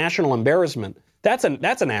talk about a national embarrassment. That's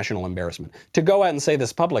a national embarrassment to go out and say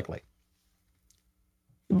this publicly.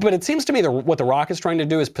 But it seems to me that what The Rock is trying to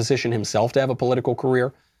do is position himself to have a political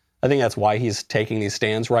career. I think that's why he's taking these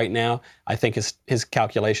stands right now. I think his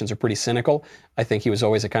calculations are pretty cynical. I think he was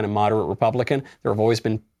always a kind of moderate Republican. There's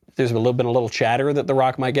been a little chatter that The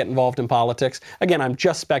Rock might get involved in politics. Again, I'm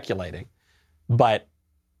just speculating. But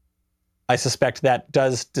I suspect that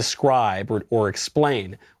does describe or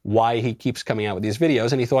explain why he keeps coming out with these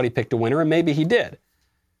videos, and he thought he picked a winner, and maybe he did.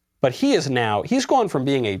 But he's gone from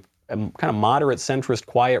being a kind of moderate, centrist,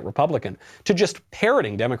 quiet Republican to just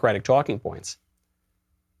parroting Democratic talking points.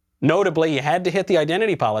 Notably, he had to hit the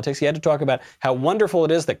identity politics. He had to talk about how wonderful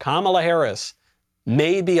it is that Kamala Harris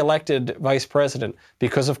may be elected vice president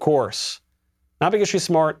because, of course, not because she's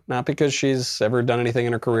smart, not because she's ever done anything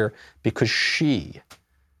in her career, because she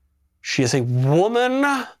is a woman,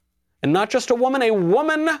 and not just a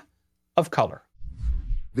woman of color.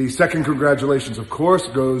 The second congratulations, of course,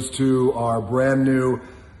 goes to our brand new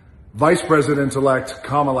Vice President-elect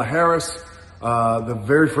Kamala Harris, the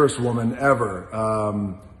very first woman ever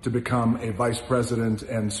to become a vice president,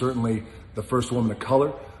 and certainly the first woman of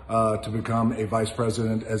color to become a vice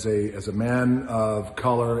president as a man of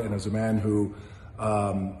color and as a man who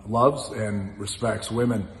loves and respects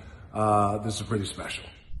women. This is pretty special.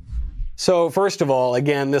 So first of all,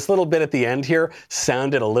 again, this little bit at the end here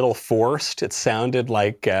sounded a little forced. It sounded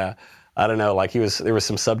like, I don't know, like there was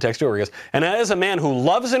some subtext to it where he goes, and as a man who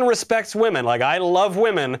loves and respects women, like I love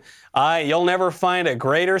women, you'll never find a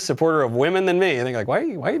greater supporter of women than me. And they're like, why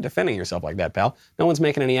are you defending yourself like that, pal? No one's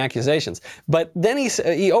making any accusations. But then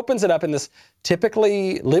he opens it up in this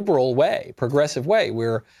typically liberal way, progressive way,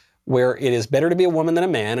 where it is better to be a woman than a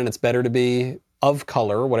man, and it's better to be of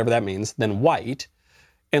color, whatever that means, than white.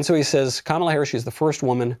 And so he says, Kamala Harris, she's the first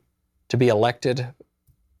woman to be elected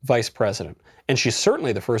vice president. And she's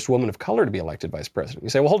certainly the first woman of color to be elected vice president. You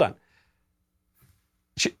say, well, hold on.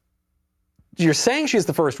 You're saying she's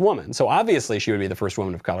the first woman, so obviously she would be the first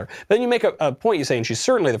woman of color. Then you make a point, you're saying she's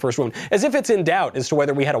certainly the first woman, as if it's in doubt as to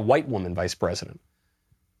whether we had a white woman vice president.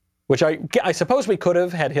 Which I suppose we could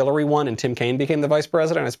have had Hillary won and Tim Kaine became the vice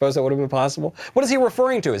president. I suppose that would have been possible. What is he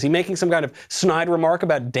referring to? Is he making some kind of snide remark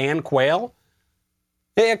about Dan Quayle?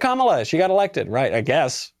 Yeah, Kamala, she got elected, right? I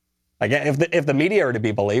guess if the media are to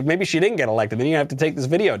be believed, maybe she didn't get elected. Then you have to take this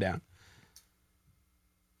video down.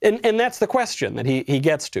 And that's the question that he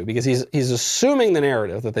gets to, because he's assuming the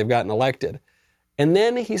narrative that they've gotten elected. And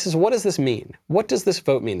then he says, what does this mean? What does this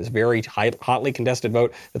vote mean? This very hotly contested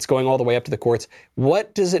vote that's going all the way up to the courts.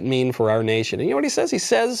 What does it mean for our nation? And you know what he says? He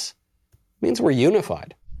says it means we're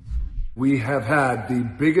unified. We have had the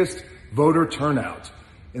biggest voter turnout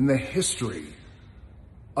in the history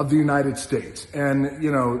of the United States. And,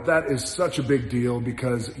 that is such a big deal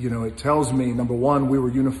because, it tells me, number one, we were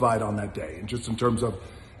unified on that day. And just in terms of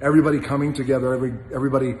everybody coming together,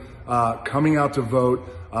 everybody coming out to vote,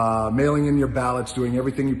 mailing in your ballots, doing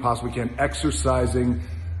everything you possibly can, exercising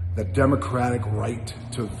the democratic right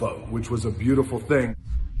to vote, which was a beautiful thing.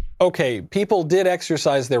 Okay, people did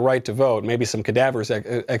exercise their right to vote. Maybe some cadavers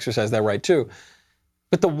exercised that right too.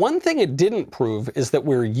 But the one thing it didn't prove is that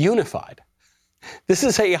we're unified. This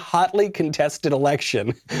is a hotly contested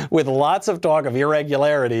election with lots of talk of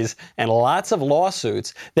irregularities and lots of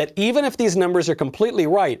lawsuits that, even if these numbers are completely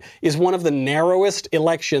right, is one of the narrowest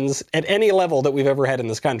elections at any level that we've ever had in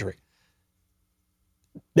this country.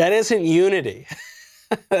 That isn't unity.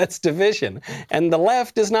 That's division. And the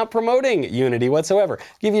left is not promoting unity whatsoever. I'll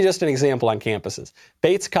give you just an example on campuses.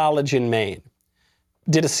 Bates College in Maine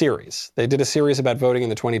did a series. They did a series about voting in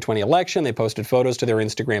the 2020 election. They posted photos to their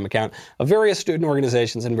Instagram account of various student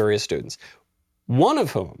organizations and various students. One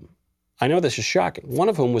of whom, I know this is shocking, one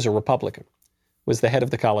of whom was a Republican, was the head of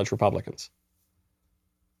the college Republicans.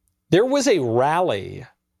 There was a rally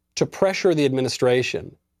to pressure the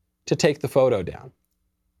administration to take the photo down.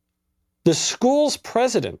 The school's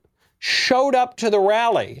president showed up to the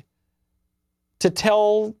rally to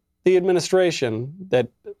tell the administration that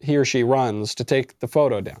he or she runs to take the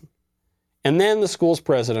photo down. And then the school's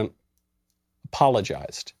president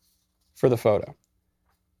apologized for the photo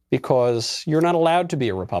because you're not allowed to be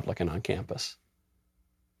a Republican on campus.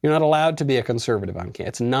 You're not allowed to be a conservative on campus.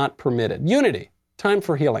 It's not permitted. Unity, time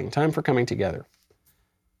for healing, time for coming together.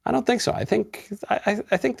 I don't think so. I think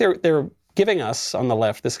they're giving us on the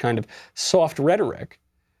left this kind of soft rhetoric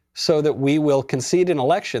so that we will concede an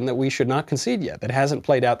election that we should not concede yet, that hasn't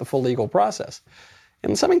played out the full legal process.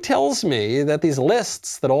 And something tells me that these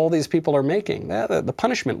lists that all these people are making, the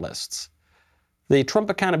punishment lists, the Trump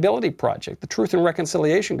Accountability Project, the Truth and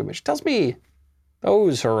Reconciliation Commission, tells me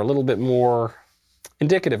those are a little bit more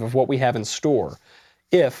indicative of what we have in store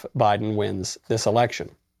if Biden wins this election.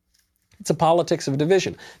 It's a politics of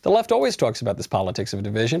division. The left always talks about this politics of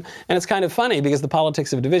division, and it's kind of funny because the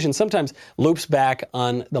politics of division sometimes loops back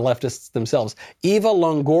on the leftists themselves. Eva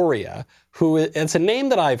Longoria, it's a name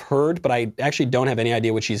that I've heard, but I actually don't have any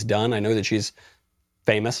idea what she's done. I know that she's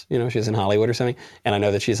famous, she's in Hollywood or something, and I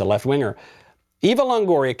know that she's a left-winger. Eva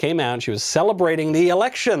Longoria came out and she was celebrating the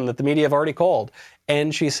election that the media have already called,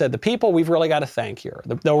 and she said, the people we've really got to thank here,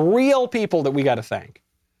 the real people that we got to thank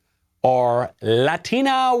are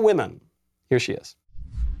Latina women. Here she is.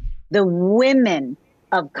 The women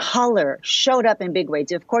of color showed up in big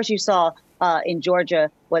ways. Of course, you saw in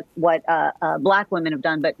Georgia what black women have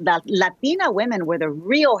done, but the Latina women were the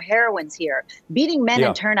real heroines here, beating men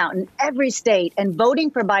in turnout in every state and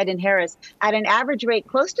voting for Biden-Harris at an average rate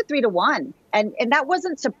close to 3-1. And that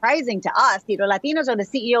wasn't surprising to us. Latinos are the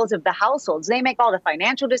CEOs of the households. They make all the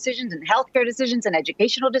financial decisions and healthcare decisions and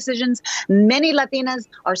educational decisions. Many Latinas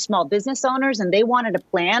are small business owners, and they wanted a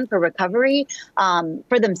plan for recovery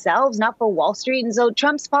for themselves, not for Wall Street. And so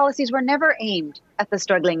Trump's policies were never aimed at the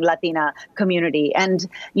struggling Latina community. And,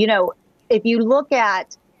 if you look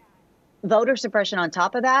at voter suppression on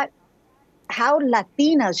top of that, how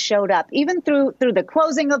Latinas showed up, even through the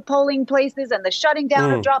closing of polling places and the shutting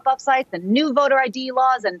down of drop-off sites and new voter ID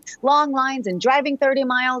laws and long lines and driving 30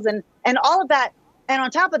 miles and all of that. And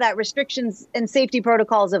on top of that, restrictions and safety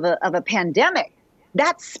protocols of a pandemic.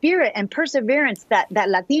 That spirit and perseverance that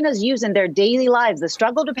Latinas use in their daily lives, the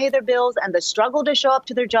struggle to pay their bills and the struggle to show up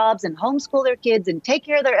to their jobs and homeschool their kids and take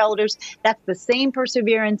care of their elders, that's the same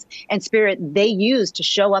perseverance and spirit they use to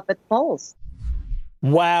show up at the polls.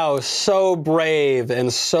 Wow, so brave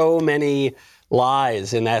and so many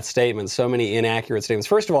lies in that statement, so many inaccurate statements.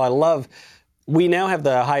 First of all, we now have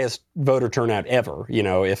the highest voter turnout ever,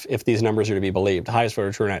 if these numbers are to be believed, the highest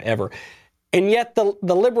voter turnout ever. And yet the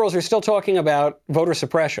liberals are still talking about voter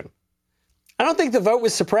suppression. I don't think the vote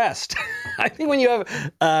was suppressed. I think when you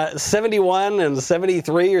have 71 and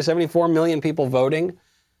 73 or 74 million people voting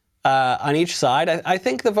on each side, I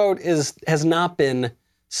think the vote has not been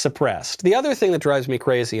suppressed. The other thing that drives me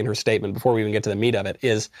crazy in her statement, before we even get to the meat of it,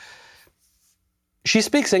 is she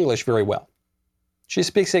speaks English very well. She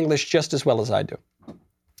speaks English just as well as I do,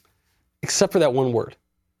 except for that one word.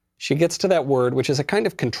 She gets to that word, which is a kind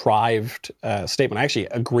of contrived statement. I actually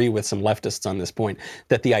agree with some leftists on this point,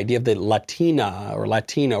 that the idea of the Latina or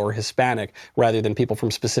Latino or Hispanic, rather than people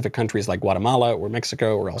from specific countries like Guatemala or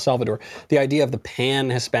Mexico or El Salvador, the idea of the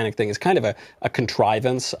pan-Hispanic thing is kind of a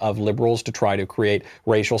contrivance of liberals to try to create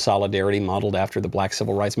racial solidarity modeled after the Black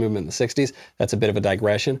Civil Rights Movement in the 60s. That's a bit of a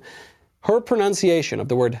digression. Her pronunciation of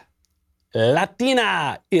the word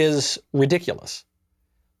Latina is ridiculous.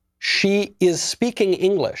 She is speaking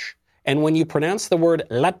English. And when you pronounce the word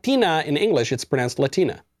Latina in English, it's pronounced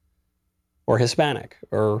Latina or Hispanic,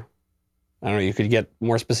 or I don't know, you could get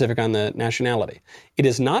more specific on the nationality. It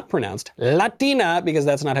is not pronounced Latina because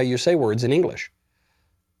that's not how you say words in English.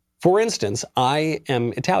 For instance, I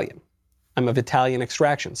am Italian. I'm of Italian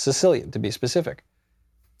extraction, Sicilian to be specific.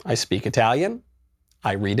 I speak Italian.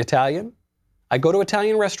 I read Italian. I go to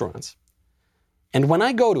Italian restaurants. And when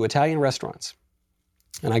I go to Italian restaurants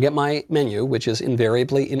and I get my menu, which is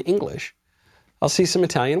invariably in English, I'll see some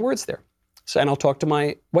Italian words there. So, and I'll talk to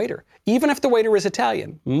my waiter. Even if the waiter is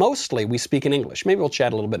Italian, mostly we speak in English. Maybe we'll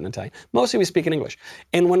chat a little bit in Italian. Mostly we speak in English.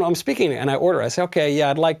 And when I'm speaking and I order, I say, okay, yeah,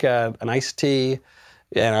 I'd like an iced tea,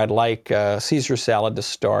 and I'd like a Caesar salad to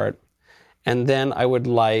start. And then I would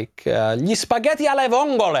like gli spaghetti alle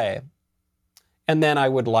vongole. And then I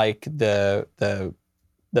would like the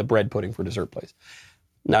bread pudding for dessert, please.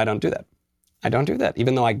 No, I don't do that. I don't do that.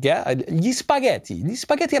 Even though gli spaghetti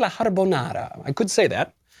alla carbonara. I could say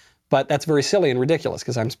that, but that's very silly and ridiculous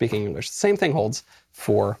because I'm speaking English. The same thing holds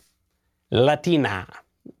for Latina.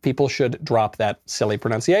 People should drop that silly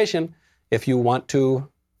pronunciation. If you want to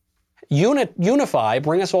unify,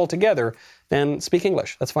 bring us all together, then speak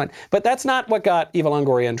English. That's fine. But that's not what got Eva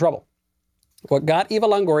Longoria in trouble. What got Eva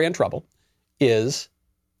Longoria in trouble is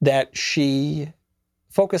that she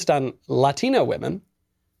focused on Latina women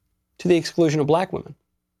to the exclusion of black women.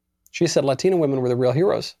 She said Latina women were the real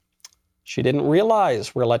heroes. She didn't realize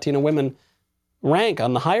where Latina women rank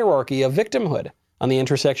on the hierarchy of victimhood, on the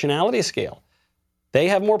intersectionality scale. They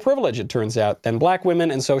have more privilege, it turns out, than black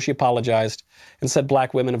women, and so she apologized and said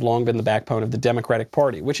black women have long been the backbone of the Democratic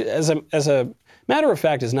Party, which, as a matter of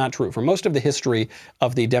fact, is not true. For most of the history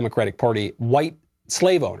of the Democratic Party, white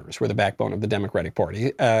slave owners were the backbone of the Democratic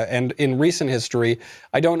Party. And in recent history,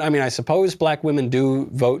 I suppose black women do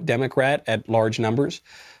vote Democrat at large numbers,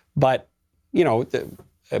 but,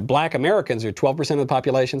 black Americans are 12% of the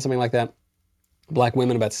population, something like that. Black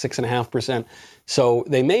women about 6.5%. So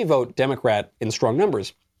they may vote Democrat in strong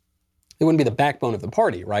numbers. It wouldn't be the backbone of the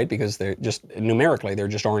party, right? Because they're just, numerically, there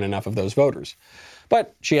just aren't enough of those voters.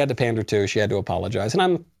 But she had to pander to, she had to apologize. And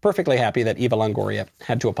I'm perfectly happy that Eva Longoria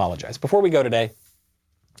had to apologize. Before we go today,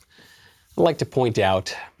 I'd like to point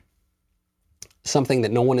out something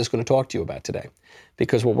that no one is going to talk to you about today.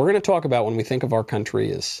 Because what we're going to talk about when we think of our country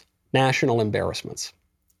is national embarrassments,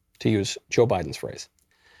 to use Joe Biden's phrase.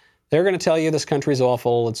 They're going to tell you this country's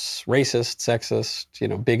awful, it's racist,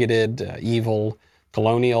 sexist, bigoted, evil,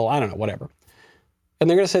 colonial, I don't know, whatever. And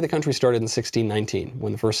they're going to say the country started in 1619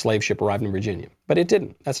 when the first slave ship arrived in Virginia. But it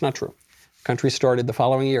didn't. That's not true. The country started the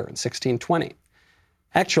following year in 1620.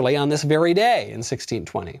 Actually, on this very day in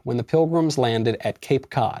 1620, when the Pilgrims landed at Cape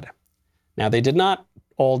Cod. Now, they did not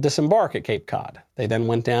all disembark at Cape Cod. They then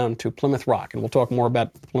went down to Plymouth Rock, and we'll talk more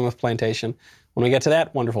about the Plymouth Plantation when we get to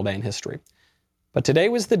that wonderful day in history. But today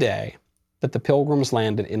was the day that the Pilgrims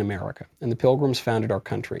landed in America, and the Pilgrims founded our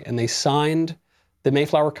country, and they signed the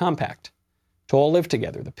Mayflower Compact to all live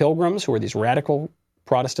together. The Pilgrims, who were these radical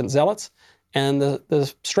Protestant zealots, and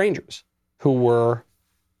the strangers, who were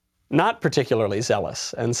not particularly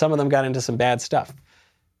zealous, and some of them got into some bad stuff.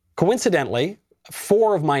 Coincidentally,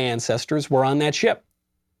 4 of my ancestors were on that ship.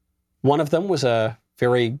 One of them was a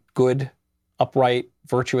very good, upright,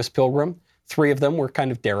 virtuous pilgrim. 3 of them were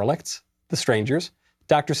kind of derelicts, the strangers.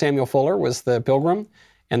 Dr. Samuel Fuller was the pilgrim,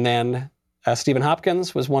 and then Stephen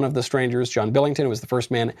Hopkins was one of the strangers. John Billington was the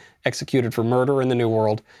first man executed for murder in the New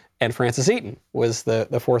World, and Francis Eaton was the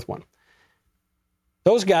 4th one.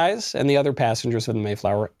 Those guys and the other passengers of the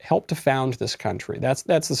Mayflower helped to found this country. That's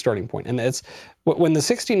the starting point. And it's when the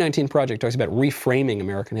 1619 Project talks about reframing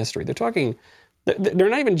American history, they're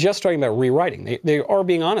not even just talking about rewriting. They are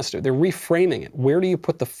being honest. They're reframing it. Where do you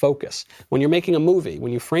put the focus? When you're making a movie,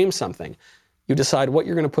 when you frame something, you decide what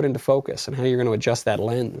you're going to put into focus and how you're going to adjust that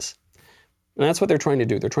lens. And that's what they're trying to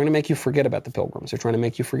do. They're trying to make you forget about the Pilgrims. They're trying to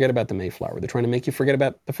make you forget about the Mayflower. They're trying to make you forget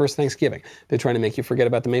about the first Thanksgiving. They're trying to make you forget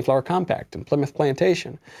about the Mayflower Compact and Plymouth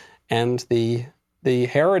Plantation and the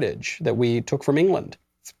heritage that we took from England,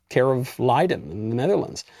 care of Leiden in the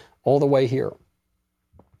Netherlands, all the way here.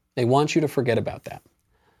 They want you to forget about that.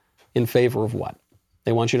 In favor of what?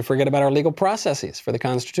 They want you to forget about our legal processes for the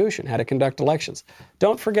Constitution, how to conduct elections.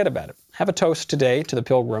 Don't forget about it. Have a toast today to the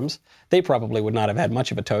Pilgrims. They probably would not have had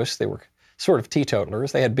much of a toast. They were sort of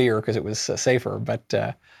teetotalers. They had beer because it was safer, but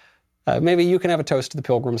maybe you can have a toast to the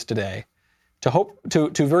Pilgrims today to hope to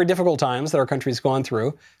very difficult times that our country's gone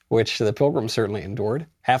through, which the Pilgrims certainly endured.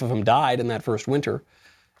 Half of them died in that first winter,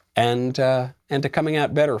 and to coming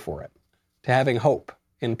out better for it, to having hope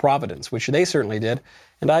in Providence, which they certainly did,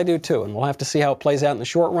 and I do too. And we'll have to see how it plays out in the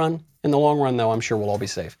short run. In the long run, though, I'm sure we'll all be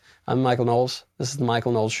safe. I'm Michael Knowles. This is The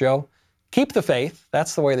Michael Knowles Show. Keep the faith.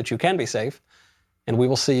 That's the way that you can be safe. And we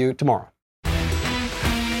will see you tomorrow.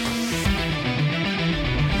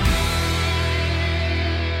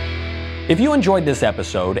 If you enjoyed this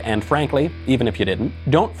episode, and frankly, even if you didn't,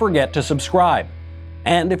 don't forget to subscribe.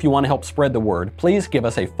 And if you want to help spread the word, please give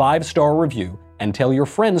us a 5-star review and tell your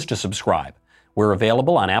friends to subscribe. We're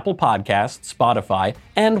available on Apple Podcasts, Spotify,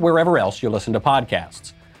 and wherever else you listen to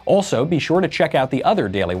podcasts. Also, be sure to check out the other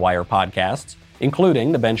Daily Wire podcasts,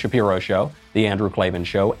 including The Ben Shapiro Show, The Andrew Klavan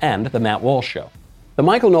Show, and The Matt Walsh Show. The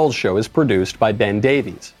Michael Knowles Show is produced by Ben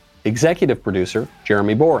Davies. Executive producer,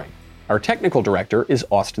 Jeremy Boring. Our technical director is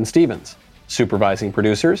Austin Stevens. Supervising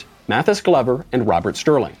producers, Mathis Glover and Robert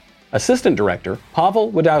Sterling. Assistant director,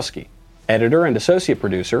 Pavel Wadowski. Editor and associate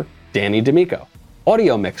producer, Danny D'Amico.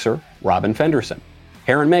 Audio mixer, Robin Fenderson.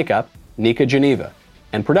 Hair and makeup, Nika Geneva.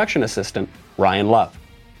 And production assistant, Ryan Love.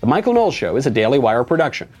 The Michael Knowles Show is a Daily Wire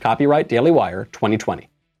production. Copyright Daily Wire 2020.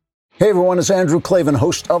 Hey everyone, it's Andrew Klavan,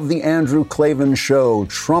 host of The Andrew Klavan Show.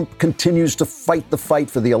 Trump continues to fight the fight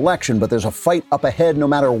for the election, but there's a fight up ahead no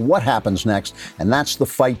matter what happens next, and that's the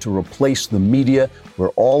fight to replace the media. We're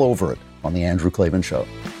all over it on The Andrew Klavan Show.